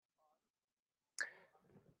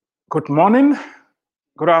Good morning,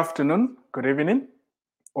 good afternoon, good evening,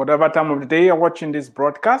 whatever time of the day you're watching this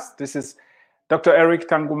broadcast. This is Dr. Eric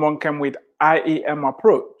Tangumonkem with IEM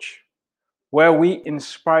Approach, where we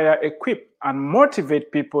inspire, equip, and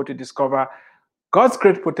motivate people to discover God's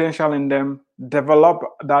great potential in them, develop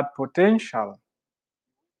that potential,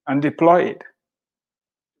 and deploy it.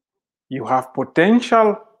 You have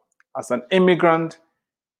potential as an immigrant.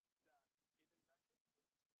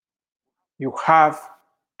 You have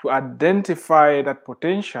to identify that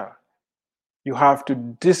potential. You have to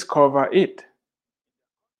discover it.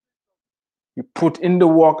 You put in the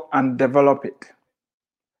work and develop it.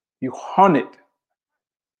 You hone it,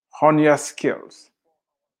 hone your skills.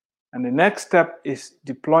 And the next step is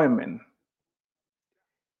deployment.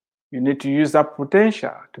 You need to use that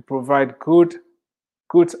potential to provide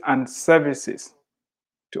goods and services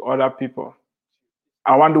to other people.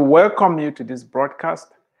 I want to welcome you to this broadcast.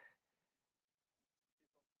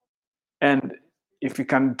 And if you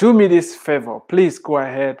can do me this favor, please go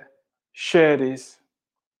ahead, share this,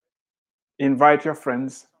 invite your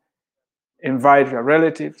friends, invite your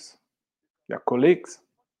relatives, your colleagues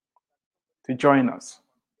to join us.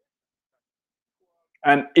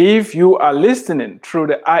 And if you are listening through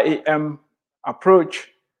the IEM Approach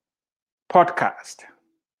podcast,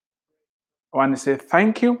 I want to say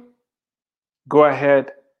thank you. Go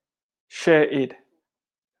ahead, share it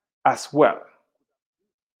as well.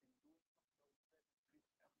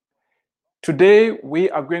 Today, we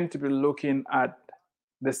are going to be looking at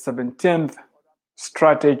the 17th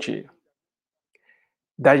strategy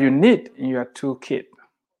that you need in your toolkit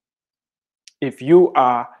if you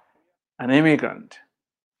are an immigrant.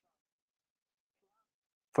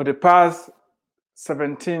 For the past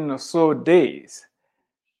 17 or so days,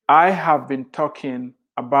 I have been talking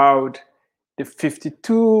about the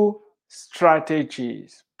 52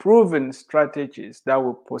 strategies, proven strategies that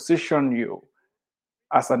will position you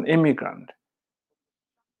as an immigrant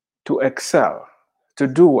to excel, to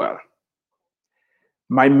do well.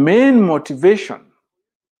 My main motivation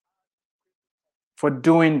for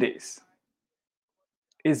doing this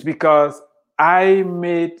is because I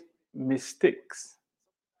made mistakes,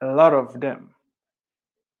 a lot of them.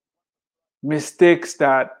 Mistakes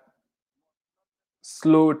that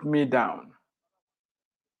slowed me down.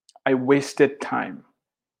 I wasted time.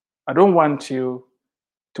 I don't want you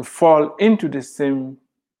to fall into the same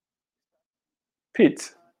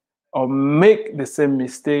pit or make the same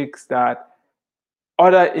mistakes that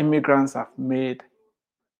other immigrants have made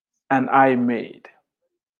and I made.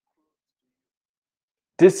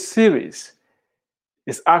 This series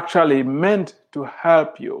is actually meant to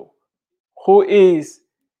help you, who is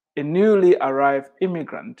a newly arrived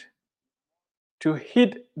immigrant, to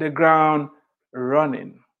hit the ground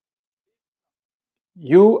running.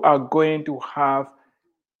 You are going to have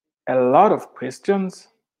a lot of questions.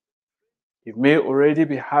 You may already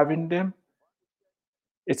be having them.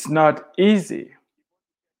 It's not easy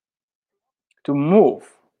to move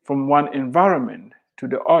from one environment to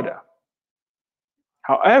the other.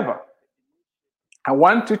 However, I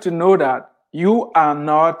want you to know that you are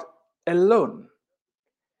not alone.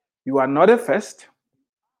 You are not the first,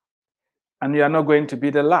 and you are not going to be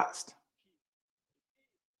the last.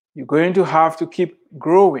 You're going to have to keep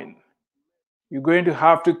growing. You're going to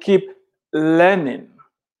have to keep learning.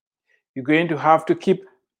 You're going to have to keep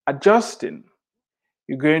adjusting.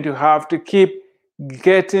 You're going to have to keep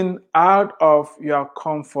getting out of your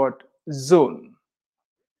comfort zone.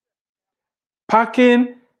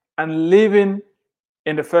 Packing and living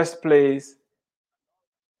in the first place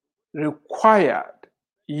required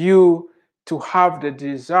you to have the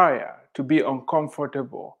desire to be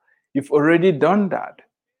uncomfortable. You've already done that.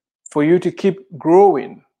 For you to keep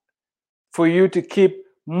growing, for you to keep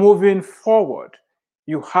moving forward,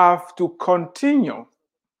 you have to continue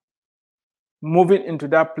moving into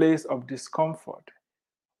that place of discomfort.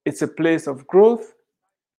 It's a place of growth.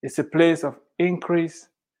 It's a place of increase.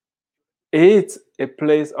 It's a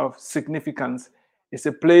place of significance. It's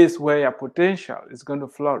a place where your potential is going to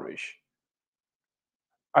flourish.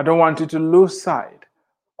 I don't want you to lose sight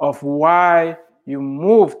of why you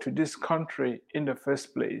moved to this country in the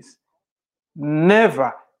first place.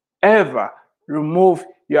 Never, ever remove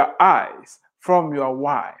your eyes from your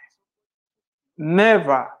why.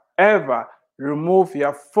 Never, ever remove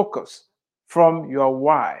your focus from your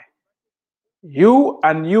why. You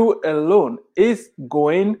and you alone is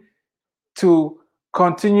going to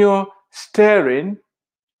continue steering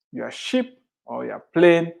your ship or your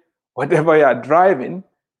plane, whatever you are driving,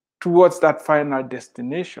 towards that final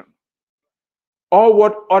destination. All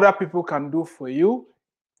what other people can do for you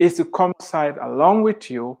is to come side along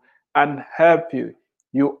with you and help you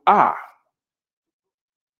You are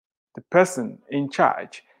the person in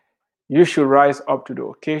charge. You should rise up to the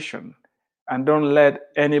occasion and don't let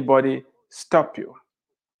anybody stop you.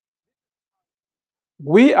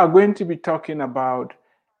 We are going to be talking about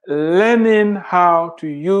learning how to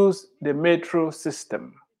use the metro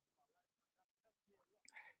system.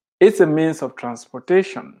 It's a means of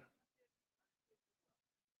transportation.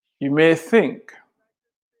 You may think,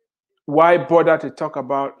 why bother to talk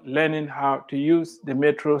about learning how to use the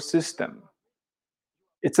metro system?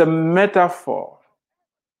 It's a metaphor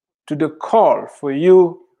to the call for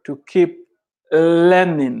you to keep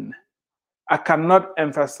learning. I cannot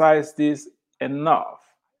emphasize this enough.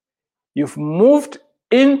 You've moved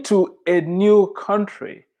into a new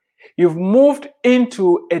country. You've moved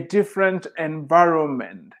into a different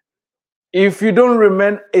environment. If you don't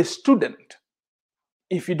remain a student,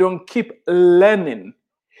 if you don't keep learning,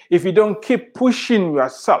 if you don't keep pushing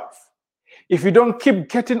yourself, if you don't keep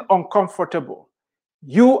getting uncomfortable,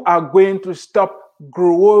 you are going to stop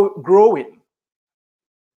growing.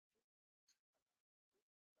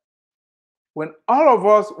 When all of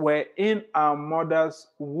us were in our mother's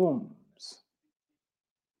wombs,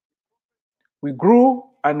 we grew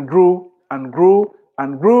and grew and grew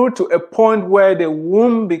and grew to a point where the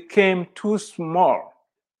womb became too small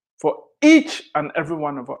for each and every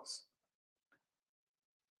one of us.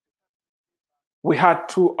 We had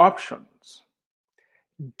two options: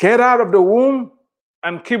 get out of the womb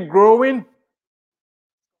and keep growing,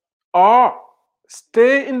 or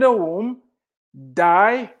stay in the womb,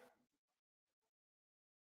 die,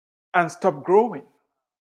 and stop growing.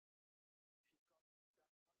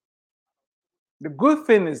 The good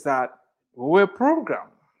thing is that we were programmed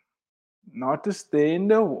not to stay in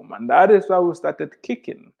the womb, and that is why we started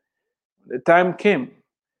kicking. The time came,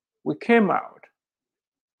 we came out.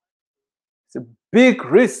 It's a big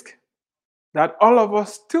risk that all of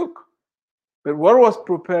us took. But what was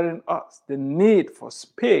preparing us? The need for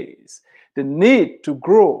space, the need to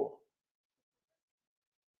grow.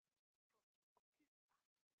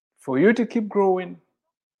 For you to keep growing,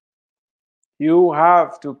 you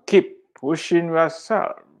have to keep pushing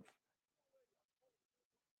yourself.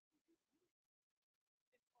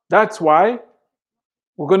 That's why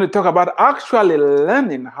we're going to talk about actually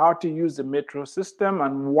learning how to use the metro system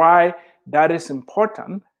and why that is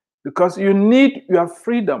important, because you need your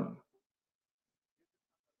freedom.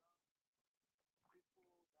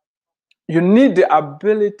 You need the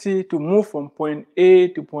ability to move from point A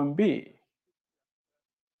to point B,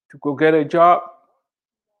 to go get a job,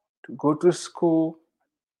 to go to school,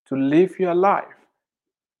 to live your life.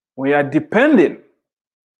 When you are depending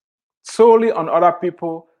solely on other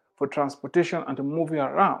people for transportation and to move you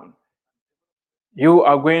around, you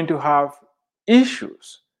are going to have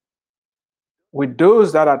issues with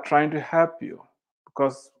those that are trying to help you,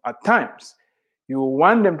 because at times you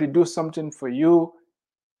want them to do something for you,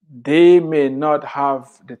 they may not have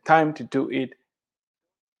the time to do it,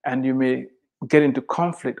 and you may get into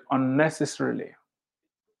conflict unnecessarily.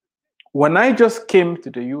 When I just came to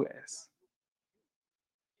the US,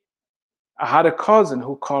 I had a cousin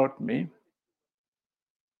who called me,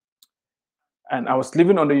 and I was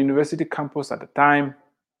living on the university campus at the time.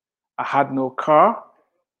 I had no car.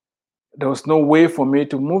 There was no way for me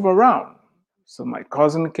to move around. So my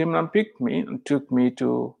cousin came and picked me and took me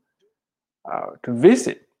to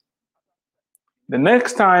visit. The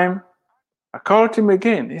next time I called him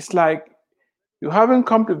again. He's like, you haven't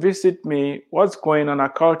come to visit me. What's going on? I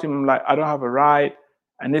called him. I'm like, I don't have a ride.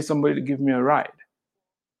 I need somebody to give me a ride.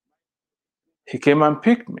 He came and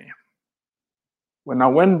picked me. When I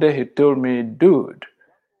went there, he told me, dude,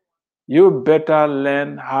 you better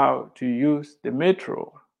learn how to use the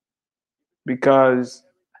metro, because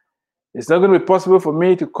it's not going to be possible for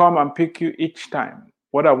me to come and pick you each time.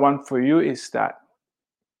 What I want for you is that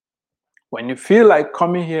when you feel like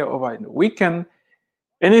coming here over the weekend,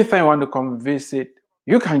 anytime you want to come visit,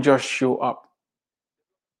 you can just show up.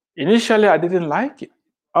 Initially, I didn't like it.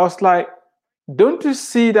 I was like, don't you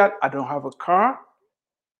see that I don't have a car?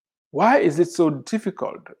 Why is it so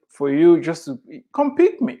difficult for you just to come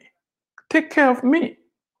pick me? Take care of me.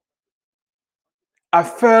 I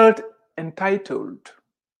felt entitled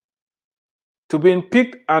to being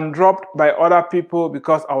picked and dropped by other people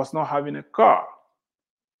because I was not having a car.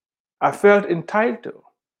 I felt entitled.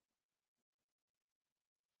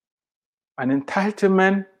 An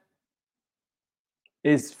entitlement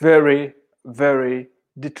is very, very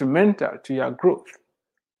detrimental to your growth.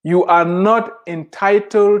 You are not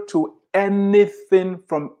entitled to anything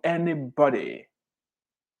from anybody,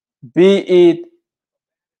 be it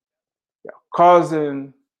your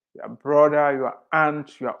cousin, your brother, your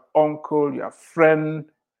aunt, your uncle, your friend,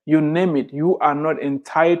 you name it. You are not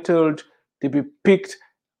entitled to be picked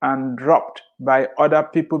and dropped by other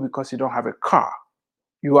people because you don't have a car.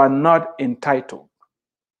 You are not entitled.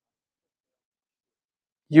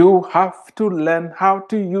 You have to learn how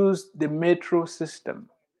to use the metro system.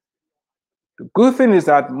 The good thing is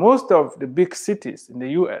that most of the big cities in the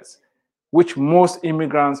US, which most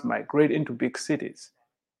immigrants migrate into big cities,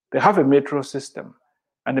 they have a metro system.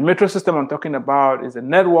 And the metro system I'm talking about is a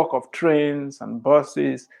network of trains and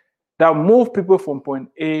buses that move people from point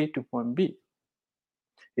A to point B.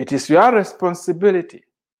 It is your responsibility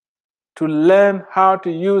to learn how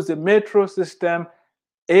to use the metro system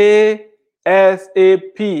ASAP,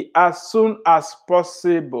 as soon as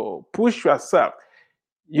possible. Push yourself.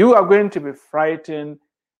 You are going to be frightened.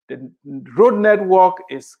 The road network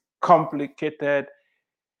is complicated.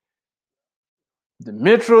 The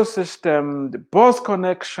metro system, the bus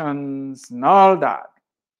connections, and all that.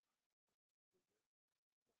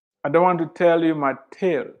 I don't want to tell you my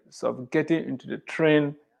tales of getting into the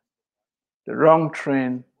train, the wrong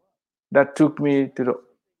train that took me to the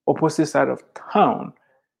opposite side of town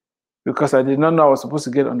because I did not know I was supposed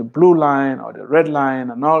to get on the blue line or the red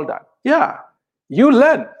line and all that. Yeah, you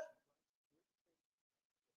learn.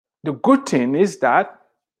 The good thing is that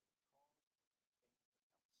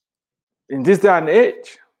in this day and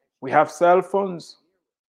age, we have cell phones.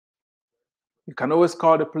 You can always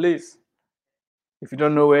call the police if you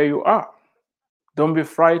don't know where you are. Don't be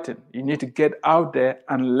frightened. You need to get out there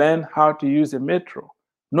and learn how to use the metro.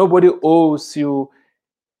 Nobody owes you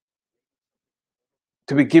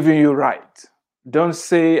to be giving you rights. Don't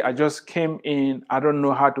say, I just came in, I don't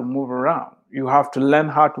know how to move around. You have to learn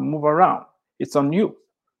how to move around. It's on you.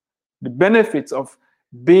 The benefits of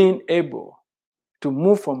being able to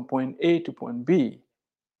move from point A to point B,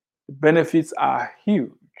 the benefits are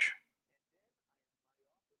huge.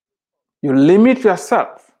 You limit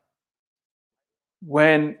yourself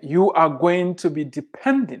when you are going to be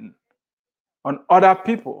depending on other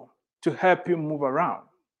people to help you move around.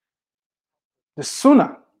 The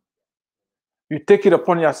sooner you take it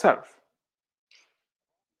upon yourself,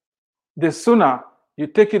 the sooner you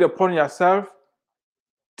take it upon yourself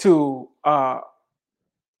to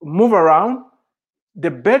move around,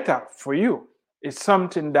 the better for you. It's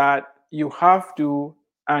something that you have to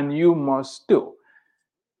and you must do.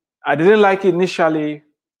 I didn't like it initially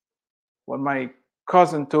when my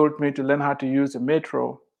cousin told me to learn how to use the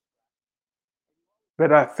metro,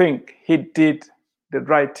 but I think he did the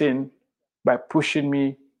right thing by pushing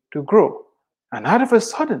me to grow. And all of a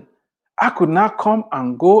sudden, I could now come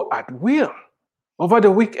and go at will. Over the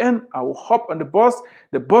weekend, I will hop on the bus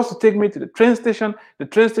will take me to the train station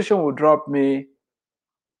will drop me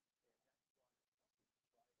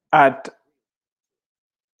at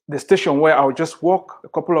the station where I would just walk a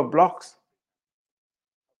couple of blocks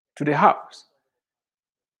to the house.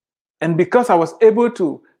 And because I was able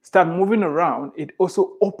to start moving around, it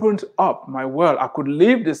also opened up my world. I could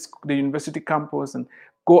leave the university campus and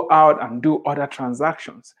go out and do other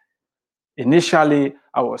transactions. Initially,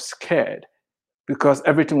 I was scared because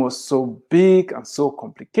everything was so big and so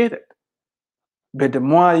complicated. But the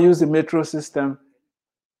more I used the metro system,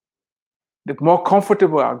 the more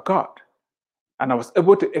comfortable I got. And I was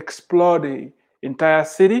able to explore the entire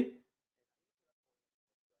city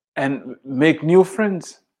and make new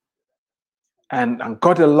friends and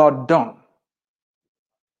got a lot done.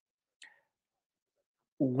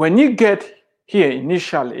 When you get here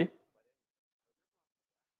initially,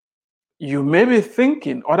 you may be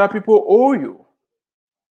thinking other people owe you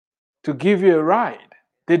to give you a ride.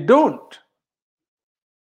 They don't.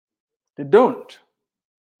 They don't.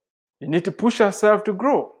 You need to push yourself to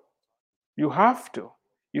grow. You have to.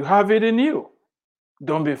 You have it in you.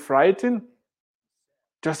 Don't be frightened.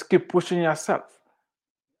 Just keep pushing yourself.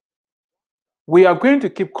 We are going to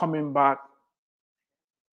keep coming back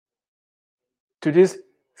to this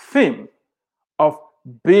theme of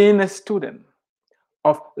being a student,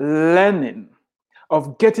 of learning,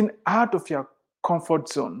 of getting out of your comfort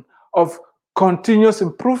zone, of continuous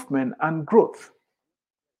improvement and growth.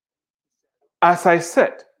 As I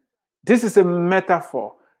said, this is a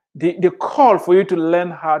metaphor. The call for you to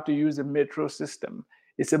learn how to use the metro system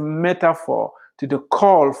is a metaphor to the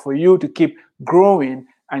call for you to keep growing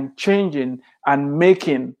and changing and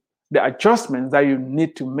making the adjustments that you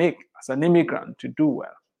need to make as an immigrant to do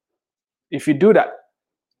well. If you do that,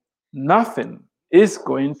 nothing is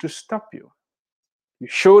going to stop you. You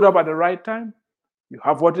showed up at the right time. You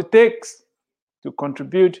have what it takes to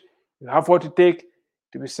contribute. You have what it takes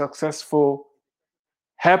to be successful.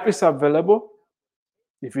 Help is available.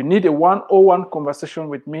 If you need a 101 conversation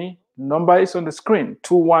with me, the number is on the screen,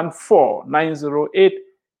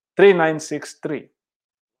 214-908-3963.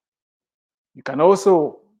 You can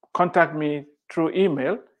also contact me through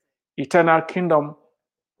email,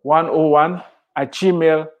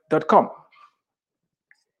 eternalkingdom101@gmail.com.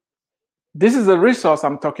 This is the resource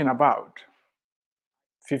I'm talking about.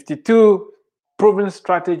 52 proven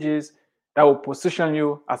strategies that will position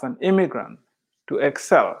you as an immigrant to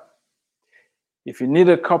excel. If you need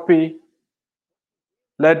a copy,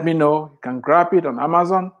 let me know. You can grab it on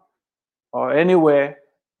Amazon or anywhere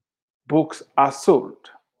books are sold.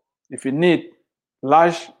 If you need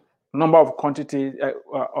large number of quantities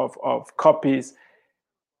of copies,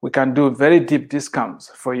 we can do very deep discounts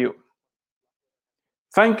for you.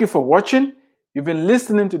 Thank you for watching. You've been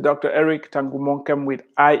listening to Dr. Eric Tangumonkem with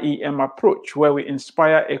IEM Approach, where we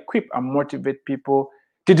inspire, equip, and motivate people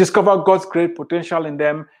to discover God's great potential in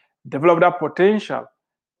them, develop that potential,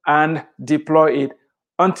 and deploy it.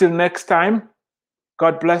 Until next time,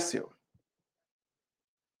 God bless you.